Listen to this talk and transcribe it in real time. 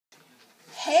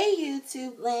Hey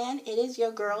YouTube land, it is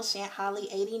your girl Shant Holly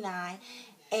 89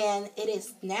 and it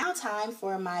is now time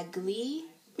for my Glee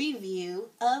review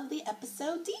of the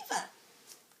episode Diva.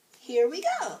 Here we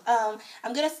go.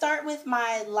 I'm going to start with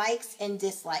my likes and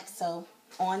dislikes, so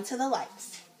on to the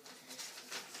likes.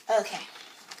 Okay,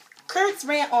 Kurt's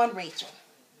rant on Rachel.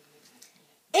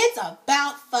 It's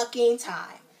about fucking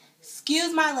time.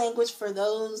 Excuse my language for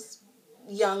those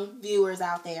young viewers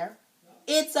out there.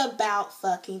 It's about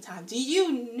fucking time. Do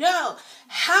you know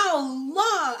how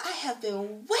long I have been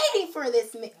waiting for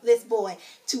this boy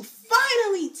to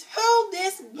finally tell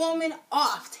this woman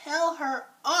off? Tell her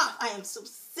off. I am so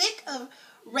sick of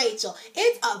Rachel.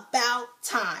 It's about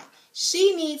time.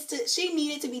 She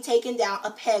needed to be taken down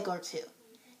a peg or two.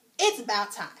 It's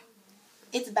about time.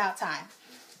 It's about time.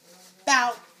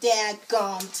 About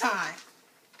daggone time.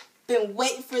 Been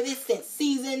waiting for this since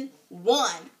season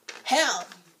 1. Hell,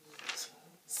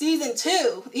 season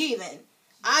 2 even.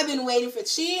 I've been waiting for.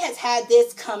 She has had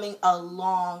this coming a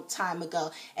long time ago.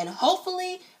 And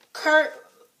hopefully Kurt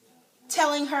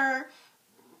telling her,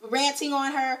 ranting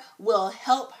on her, will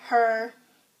help her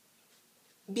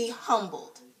be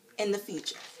humbled in the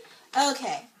future.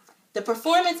 Okay. The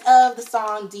performance of the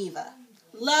song Diva.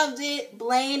 Loved it.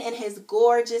 Blaine and his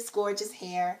gorgeous, gorgeous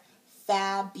hair.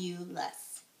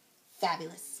 Fabulous.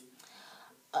 Fabulous.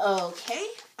 Okay.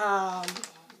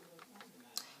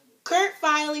 Kurt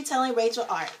finally telling Rachel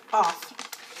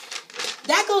off.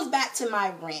 That goes back to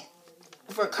my rant.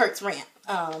 For Kurt's rant.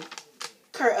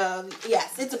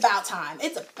 Yes, it's about time.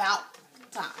 It's about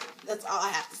time. That's all I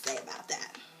have to say about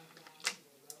that.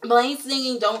 Blaine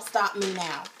singing Don't Stop Me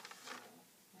Now.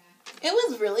 It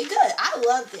was really good. I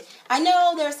loved it. I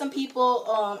know there's some people,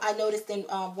 I noticed in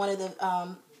one of the,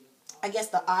 I guess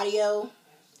the audio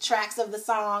tracks of the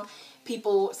song,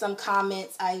 some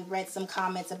comments, I read some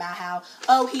comments about how,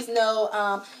 oh, he's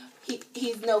no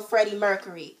Freddie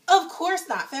Mercury. Of course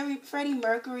not. Freddie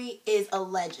Mercury is a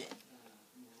legend.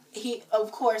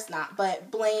 Of course not. But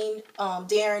Blaine,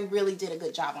 Darren really did a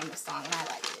good job on this song, and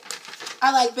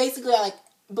I liked it.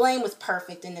 Blaine was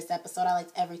perfect in this episode. I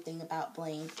liked everything about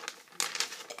Blaine,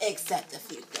 except a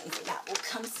few things, and that will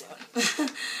come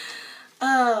soon.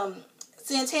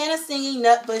 Santana singing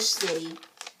Nutbush City.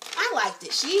 I liked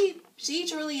it. She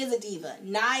truly is a diva.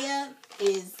 Naya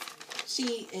is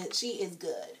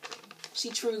good. She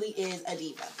truly is a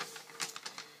diva.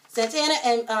 Santana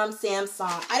and Sam's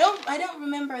song. I don't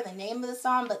remember the name of the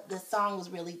song, but the song was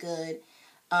really good.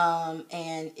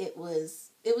 And it was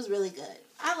really good.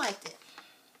 I liked it.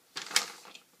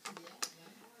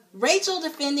 Rachel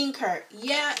defending Kurt.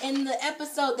 Yeah, in the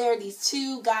episode there are these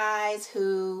two guys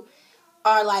who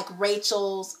are like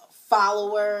Rachel's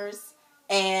followers,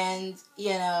 and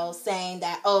saying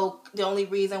that, oh, the only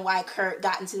reason why Kurt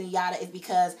got into the Yada is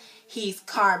because he's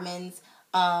Carmen's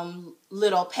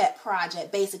little pet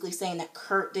project, basically saying that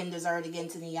Kurt didn't deserve to get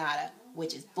into the Yada,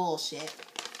 which is bullshit.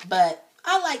 But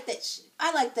I like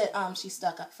that she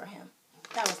stuck up for him.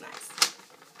 That was nice.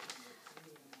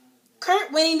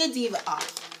 Kurt winning the Diva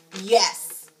off.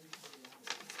 Yes.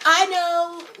 I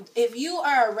know if you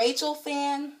are a Rachel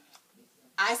fan,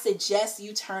 I suggest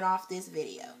you turn off this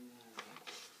video.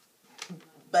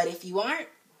 But if you aren't,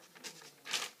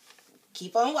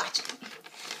 keep on watching.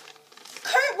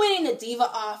 Kurt winning the Diva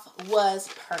off was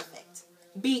perfect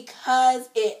because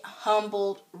it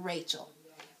humbled Rachel.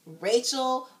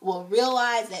 Rachel will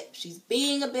realize that she's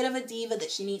being a bit of a diva,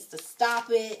 that she needs to stop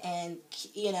it, and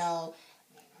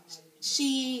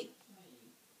she's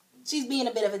being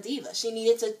a bit of a diva. She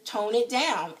needed to tone it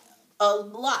down a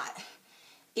lot,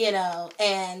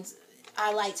 and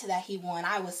I liked that he won.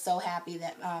 I was so happy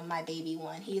that my baby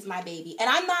won. He's my baby. And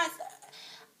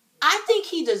I think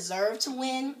he deserved to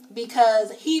win because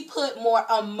he put more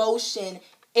emotion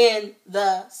in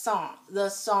the song. The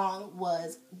song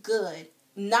was good.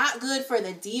 Not good for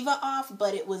the diva off,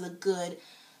 but it was a good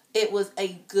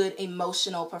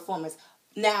emotional performance.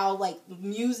 Now, like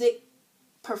music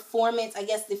performance, I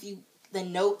guess the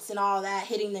notes and all that,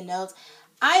 hitting the notes.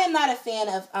 I am not a fan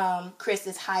of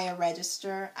Chris's higher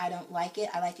register. I don't like it.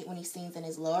 I like it when he sings in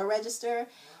his lower register.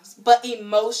 But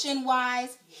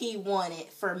emotion-wise, he won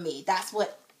it for me. That's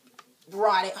what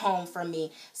brought it home for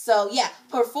me. So, yeah,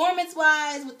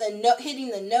 performance-wise, with the hitting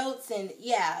the notes, and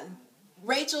yeah,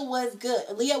 Rachel was good.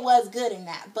 Leah was good in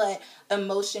that. But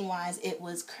emotion-wise, it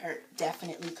was Kurt.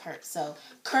 Definitely Kurt. So,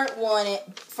 Kurt won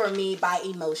it for me by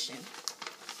emotion.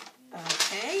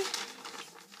 Okay.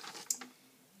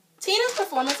 Tina's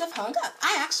performance of Hung Up.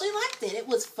 I actually liked it. It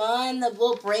was fun. The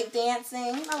little break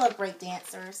dancing. I love break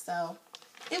dancers, so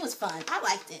it was fun. I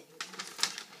liked it.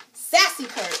 Sassy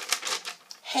Kurt.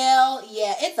 Hell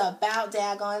yeah. It's about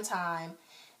daggone time.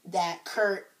 that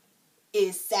Kurt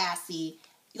is sassy.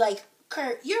 Like,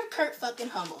 Kurt, you're Kurt fucking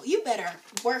Humble. You better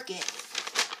work it.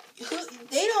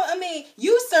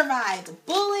 You survived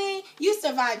bullying. You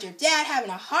survived your dad having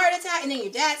a heart attack, and then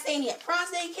your dad saying he had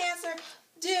prostate cancer.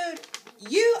 Dude,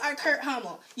 you are Kurt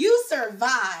Hummel. You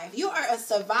survived. You are a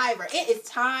survivor. It is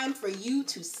time for you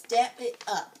to step it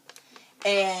up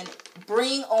and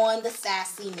bring on the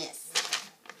sassiness.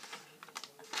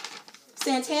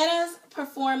 Santana's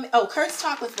Kurt's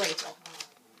talk with Rachel.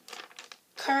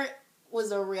 Kurt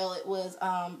was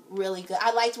really good.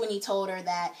 I liked when he told her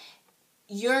that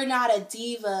you're not a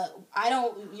diva.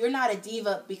 You're not a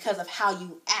diva because of how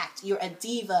you act. You're a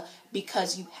diva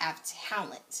because you have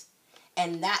talent.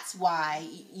 And that's why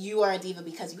you are a diva,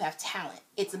 because you have talent.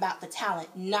 It's about the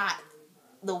talent, not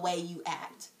the way you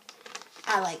act.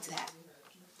 I liked that.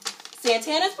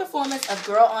 Santana's performance of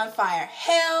Girl on Fire.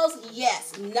 Hells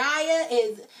yes. Naya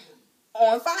is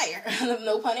on fire.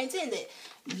 No pun intended.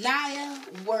 Naya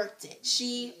worked it.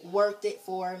 She worked it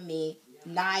for me.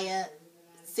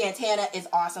 Santana is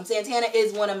awesome. Santana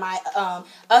is one of my,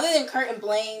 other than Kurt and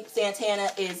Blaine, Santana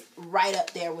is right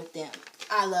up there with them.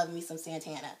 I love me some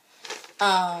Santana.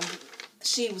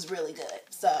 She was really good.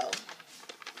 So,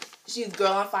 she's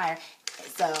Girl on Fire.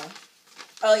 So,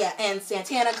 oh yeah, and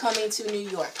Santana coming to New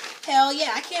York. Hell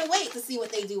yeah, I can't wait to see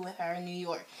what they do with her in New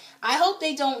York. I hope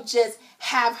they don't just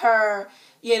have her,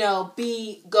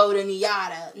 go to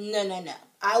Niata. No.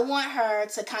 I want her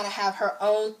to kind of have her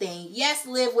own thing. Yes,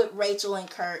 live with Rachel and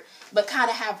Kurt, but kind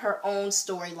of have her own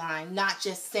storyline, not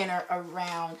just center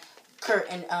around Kurt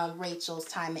and Rachel's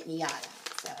time at Niata.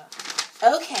 So,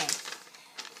 okay.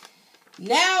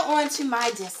 Now on to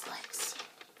my dislikes.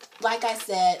 Like I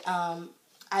said, I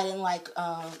didn't like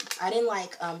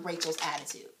Rachel's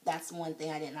attitude. That's one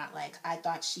thing I did not like. I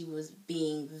thought she was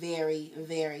being very,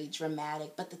 very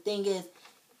dramatic. But the thing is,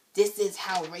 this is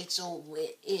how Rachel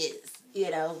is,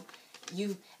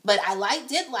 But I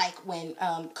did like when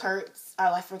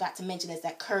I forgot to mention this,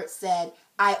 that Kurt said,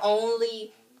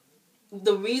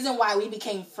 the reason why we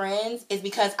became friends is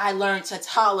because I learned to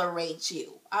tolerate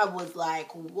you. I was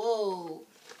like, whoa.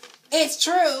 It's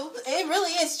true. It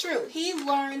really is true. He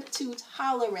learned to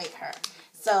tolerate her.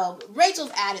 So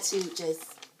Rachel's attitude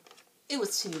it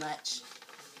was too much.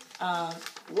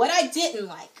 What I didn't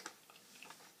like,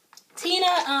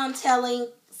 Tina telling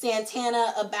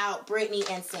Santana about Brittany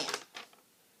and Sam.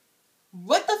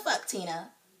 What the fuck,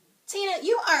 Tina? Tina,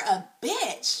 you are a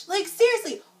bitch. Like,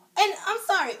 seriously. And I'm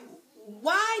sorry.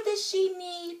 Why does she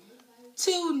need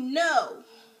to know?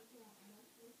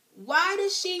 Why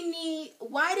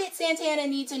did Santana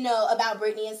need to know about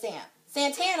Brittany and Sam?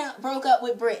 Santana broke up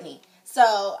with Brittany.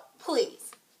 So,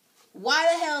 please. Why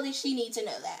the hell did she need to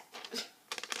know that?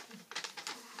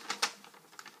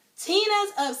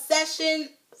 Tina's obsession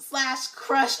 /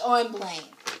 crush on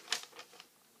Blaine.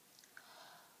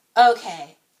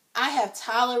 Okay. I have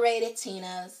tolerated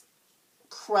Tina's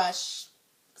crush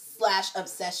 /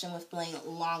 obsession with Blaine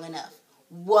long enough.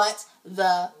 What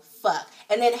the fuck?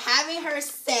 And then having her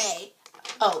say,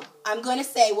 I'm going to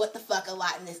say what the fuck a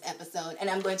lot in this episode, and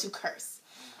I'm going to curse.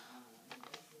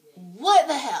 What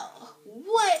the hell?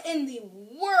 What in the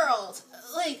world?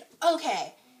 Like,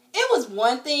 okay, it was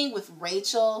one thing with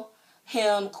Rachel,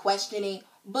 him questioning,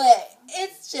 but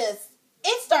it's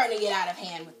starting to get out of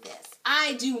hand with this.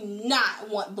 I do not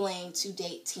want Blaine to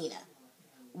date Tina.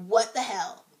 What the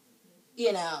hell?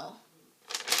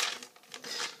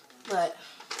 But,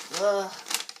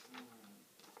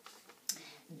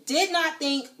 did not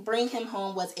think Bring Him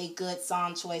Home was a good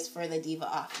song choice for the Diva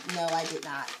off. No, I did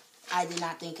not. I did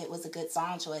not think it was a good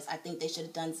song choice. I think they should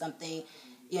have done something,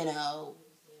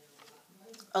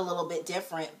 a little bit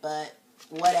different, but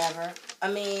whatever. I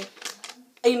mean,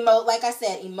 like I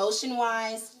said,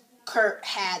 emotion-wise, Kurt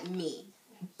had me.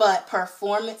 But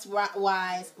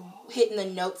performance-wise, hitting the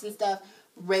notes and stuff,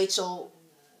 Rachel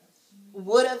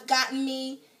would have gotten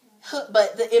me.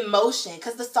 But the emotion,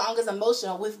 because the song is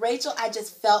emotional. With Rachel, I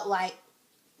just felt like,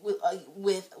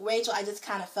 with Rachel, I just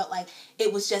kind of felt like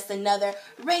it was just another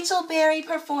Rachel Berry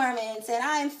performance, and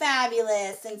I'm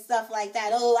fabulous, and stuff like that.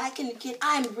 Oh,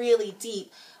 I'm really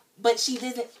deep. But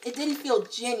it didn't feel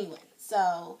genuine.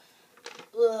 So,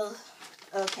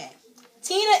 okay.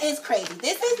 Tina is crazy.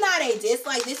 This is not a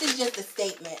dislike. This is just a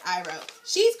statement I wrote.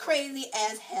 She's crazy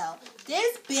as hell.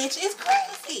 This bitch is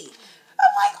crazy.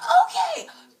 I'm like, okay.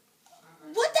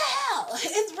 What the hell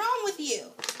is wrong with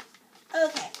you?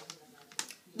 Okay.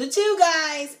 The two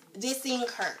guys dissing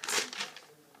Kurt.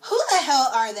 Who the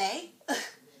hell are they?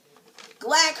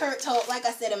 Glad Kurt like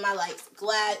I said in my likes,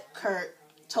 glad Kurt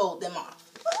told them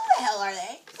off. Who the hell are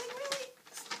they? Like, really?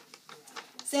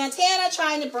 Santana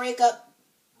trying to break up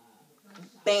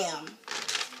Bam.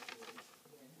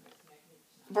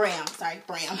 Bram. Sorry,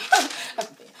 Bram.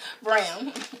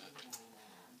 Bram.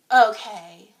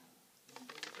 Okay.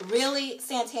 Really,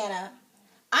 Santana?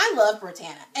 I love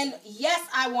Britannia. And yes,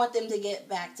 I want them to get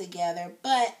back together.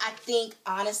 But I think,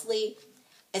 honestly,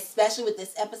 especially with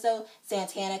this episode,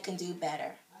 Santana can do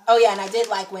better. Oh, yeah, and I did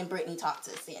like when Brittany talked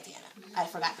to Santana. I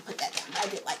forgot to put that down. But I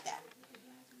did like that.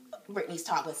 Brittany's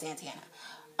talk with Santana.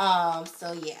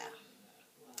 So, yeah.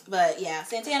 But, yeah,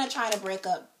 Santana trying to break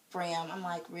up Bram. I'm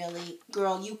like, really?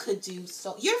 Girl, you could do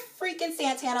so. You're freaking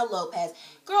Santana Lopez.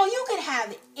 Girl, you could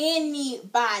have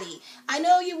anybody. I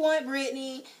know you want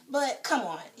Brittany, but come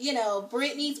on. You know,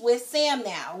 Brittany's with Sam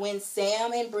now. When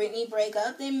Sam and Brittany break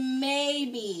up, then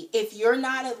maybe, if you're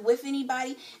not with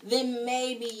anybody, then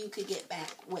maybe you could get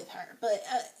back with her. But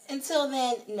until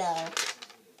then, no.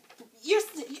 You're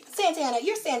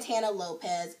Santana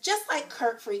Lopez. Just like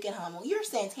Kirk freaking Hummel. You're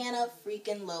Santana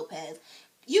freaking Lopez.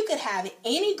 You could have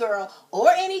any girl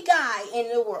or any guy in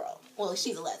the world. Well,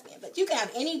 she's a lesbian, but you can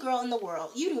have any girl in the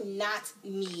world. You do not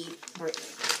need Brittany.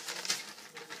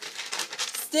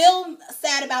 Still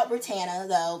sad about Britannia,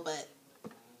 though, but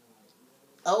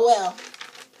oh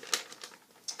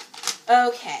well.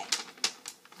 Okay.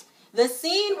 The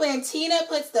scene when Tina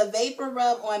puts the vapor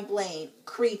rub on Blaine.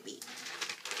 Creepy.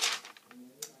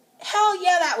 Hell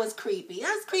yeah, that was creepy.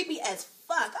 That was creepy as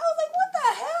fuck. I was like, what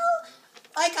the hell?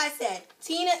 Like I said,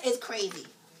 Tina is crazy.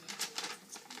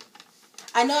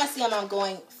 I know I'm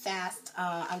going fast.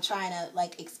 I'm trying to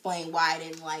like explain why I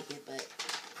didn't like it, but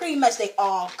pretty much they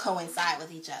all coincide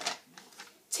with each other.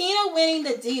 Tina winning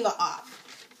the Diva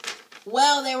off.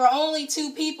 Well, there were only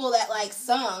 2 people that like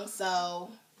sung,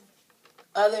 so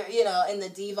in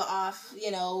the Diva off,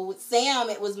 with Sam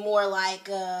it was more like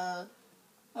well,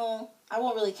 I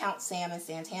won't really count Sam and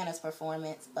Santana's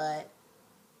performance, but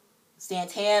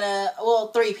Santana, well,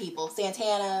 3 people.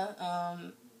 Santana,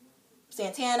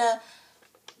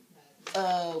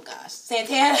 oh gosh.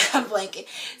 Santana, I'm blanking.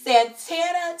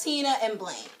 Santana, Tina, and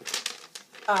Blaine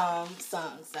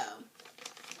sung, so.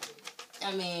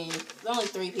 I mean, there's only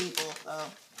 3 people, so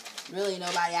really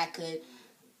nobody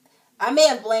I may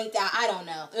have blanked out, I don't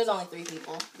know. There's only 3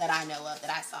 people that I know of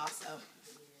that I saw, so.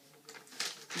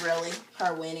 Really,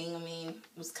 her winning, I mean,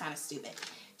 it was kind of stupid.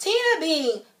 Tina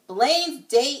being Blaine's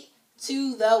date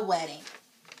to the wedding.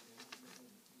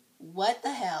 What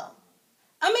the hell?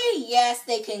 I mean, yes,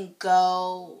 they can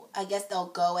go. I guess they'll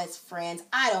go as friends.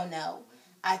 I don't know.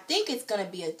 I think it's going to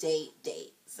be a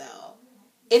date. So,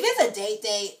 if it's a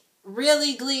date,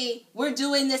 really, Glee, we're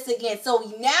doing this again.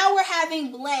 So, now we're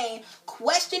having Blaine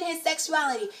question his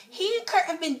sexuality. He and Kurt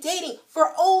have been dating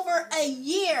for over a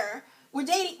year. We're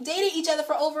dating each other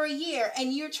for over a year,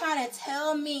 and you're trying to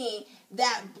tell me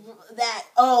that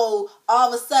all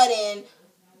of a sudden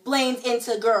Blaine's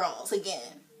into girls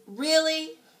again.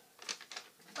 Really?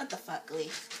 What the fuck, Glee?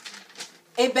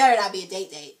 It better not be a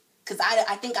date, because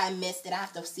I think I missed it. I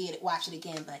have to watch it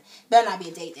again, but it better not be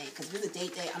a date, because if it's a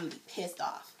date, I'm going to be pissed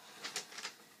off.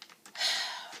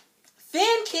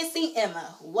 Finn kissing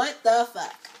Emma. What the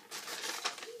fuck?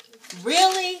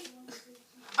 Really?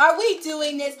 Are we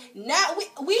doing this? Now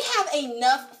we have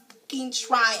enough fucking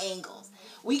triangles.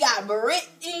 We got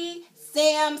Brittany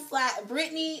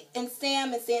and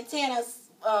Sam and Santana's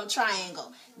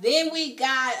triangle. Then we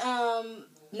got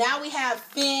now we have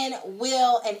Finn,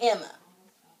 Will, and Emma.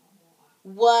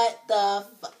 What the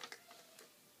fuck?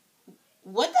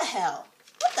 What the hell?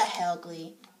 What the hell,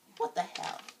 Glee? What the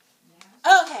hell?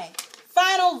 Okay,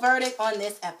 final verdict on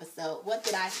this episode. What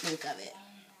did I think of it?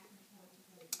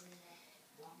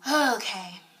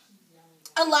 Okay.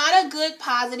 A lot of good,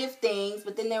 positive things,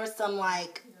 but then there were some,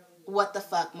 like, what the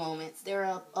fuck moments. There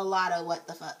are a lot of what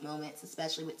the fuck moments,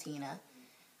 especially with Tina.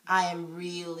 I am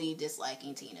really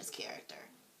disliking Tina's character.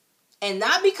 And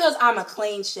not because I'm a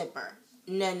Klain shipper.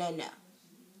 No.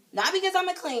 Not because I'm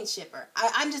a Klain shipper.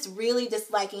 I'm just really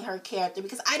disliking her character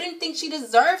because I didn't think she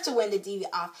deserved to win the Diva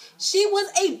off. She was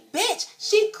a bitch.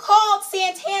 She called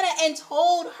Santana and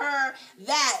told her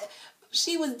that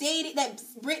that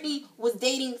Brittany was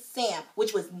dating Sam,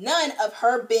 which was none of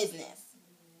her business.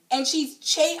 And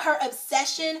her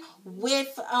obsession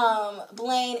with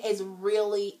Blaine is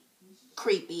really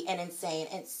creepy and insane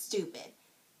and stupid.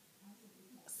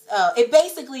 It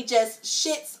basically just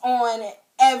shits on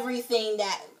everything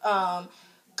that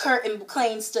Kurt and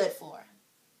Klain stood for.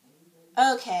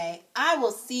 Okay, I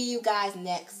will see you guys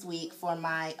next week for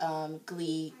my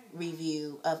Glee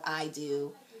review of I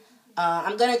Do.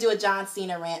 I'm going to do a John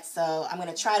Cena rant, so I'm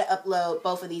going to try to upload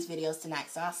both of these videos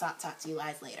tonight. So I'll talk to you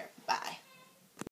guys later. Bye.